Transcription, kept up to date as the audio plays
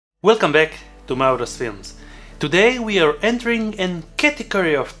Welcome back to MAURO'S Films. Today we are entering a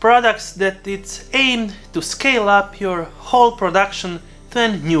category of products that it's aimed to scale up your whole production to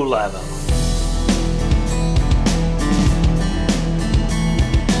a new level.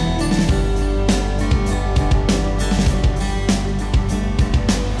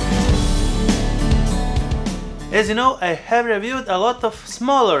 As you know, I have reviewed a lot of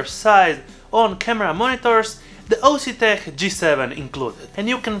smaller size on-camera monitors, the Osee G7 included, and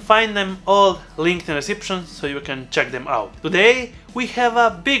you can find them all linked in the description so you can check them out. Today we have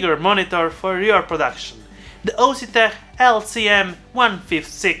a bigger monitor for your production, the Osee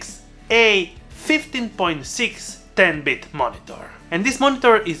LCM156-A 15.6 10bit monitor. And this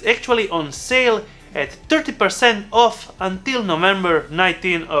monitor is actually on sale at 30% off until November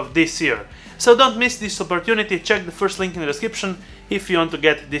 19 of this year. So don't miss this opportunity, check the first link in the description if you want to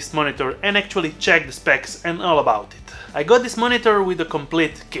get this monitor and actually check the specs and all about it. I got this monitor with a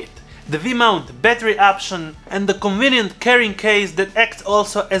complete kit, the V-mount battery option and the convenient carrying case that acts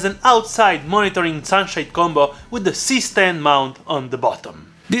also as an outside monitoring sunshade combo with the C-stand mount on the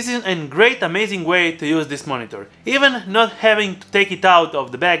bottom. This is a great amazing way to use this monitor, even not having to take it out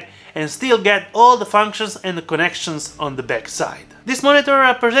of the bag and still get all the functions and the connections on the back side. This monitor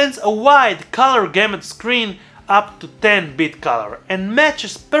represents a wide color gamut screen up to 10-bit color and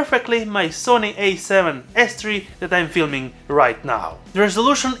matches perfectly my Sony a7S III that I'm filming right now. The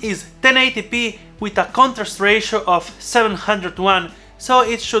resolution is 1080p with a contrast ratio of 701, so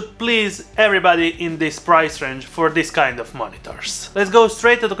it should please everybody in this price range for this kind of monitors. Let's go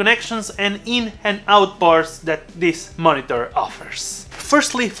straight to the connections and in and out ports that this monitor offers.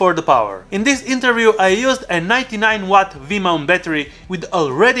 Firstly, for the power. In this interview I used a 99 watt V-mount battery with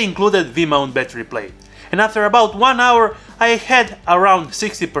already included V-mount battery plate. And after about 1 hour I had around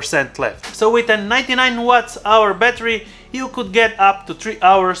 60% left. So with a 99 watts hour battery you could get up to 3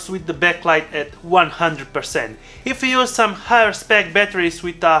 hours with the backlight at 100%. If you use some higher spec batteries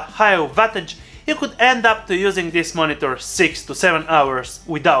with a higher wattage, you could end up to using this monitor 6 to 7 hours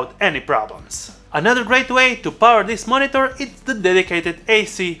without any problems. Another great way to power this monitor is the dedicated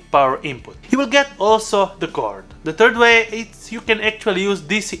AC power input. You will get also the cord. The third way is you can actually use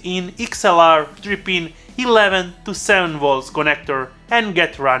DC-in XLR 3-pin 11 to 7 volts connector and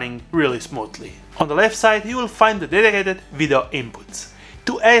get running really smoothly. On the left side you will find the dedicated video inputs.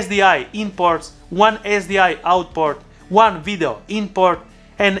 2 SDI in ports, 1 SDI out port, 1 video in port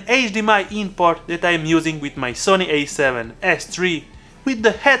and HDMI in port that I am using with my Sony a7S III with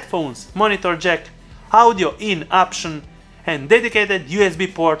the headphones, monitor jack, audio in option and dedicated USB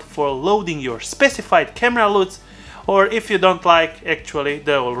port for loading your specified camera LUTs, or if you don't like actually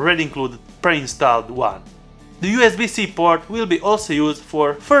the already included pre-installed one. The USB-C port will be also used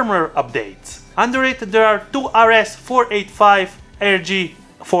for firmware updates. Under it there are two RS485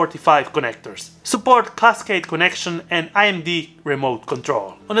 RG45 connectors. Support Cascade connection and IMD remote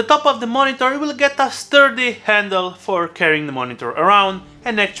control. On the top of the monitor you will get a sturdy handle for carrying the monitor around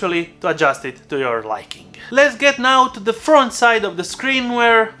and actually to adjust it to your liking. Let's get now to the front side of the screen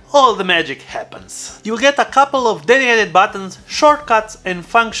where all the magic happens. You'll get a couple of dedicated buttons, shortcuts and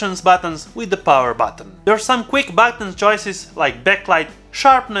functions buttons with the power button. There are some quick button choices like backlight,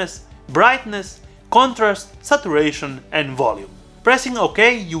 sharpness, brightness, contrast, saturation and volume. Pressing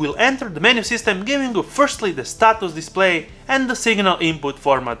OK, you will enter the menu system giving you firstly the status display and the signal input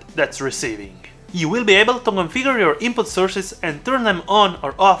format that's receiving. You will be able to configure your input sources and turn them on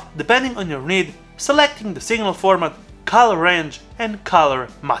or off depending on your need, selecting the signal format, color range and color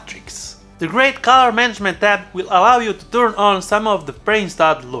matrix. The great color management tab will allow you to turn on some of the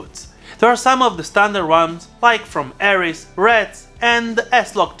pre-installed LUTs. There are some of the standard ones like from Aries, Reds and the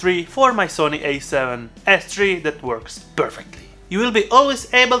S-Log 3 for my Sony a7S III that works perfectly. You will be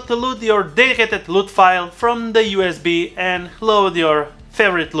always able to load your dedicated LUT file from the USB and load your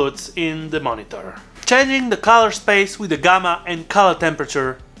favorite LUTs in the monitor. Changing the color space with the gamma and color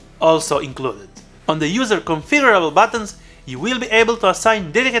temperature also included. On the user configurable buttons, you will be able to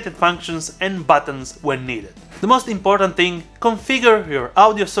assign dedicated functions and buttons when needed. The most important thing, configure your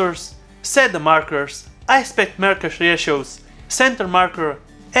audio source, set the markers, aspect marker ratios, center marker,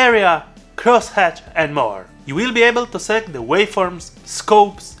 area, crosshatch and more. You will be able to select the waveforms,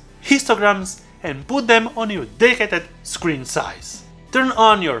 scopes, histograms and put them on your dedicated screen size. Turn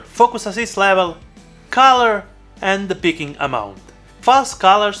on your focus assist level, color and the peaking amount. False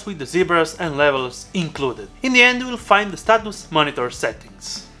colors with the zebras and levels included. In the end you will find the status monitor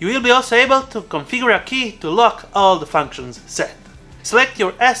settings. You will be also able to configure a key to lock all the functions set. Select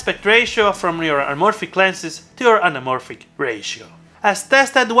your aspect ratio from your anamorphic lenses to your anamorphic ratio. As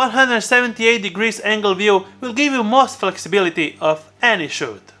tested, 178 degrees angle view will give you most flexibility of any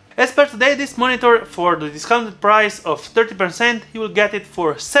shoot. As per today, this monitor, for the discounted price of 30%, you will get it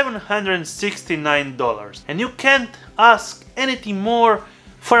for $769. And you can't ask anything more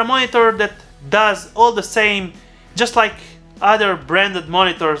for a monitor that does all the same, just like other branded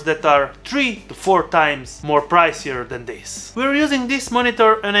monitors that are 3 to 4 times more pricier than this. We were using this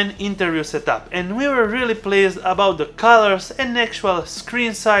monitor on an interview setup, and we were really pleased about the colors and actual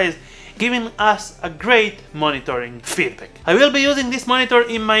screen size, giving us a great monitoring feedback. I will be using this monitor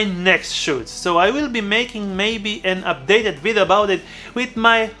in my next shoots, so I will be making maybe an updated video about it with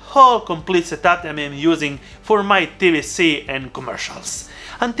my whole complete setup that I am using for my TVC and commercials.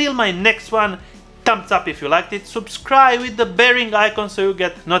 Until my next one, thumbs up if you liked it, subscribe with the bearing icon so you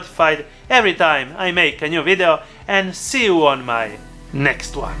get notified every time I make a new video, and see you on my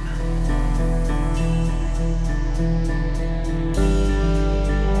next one.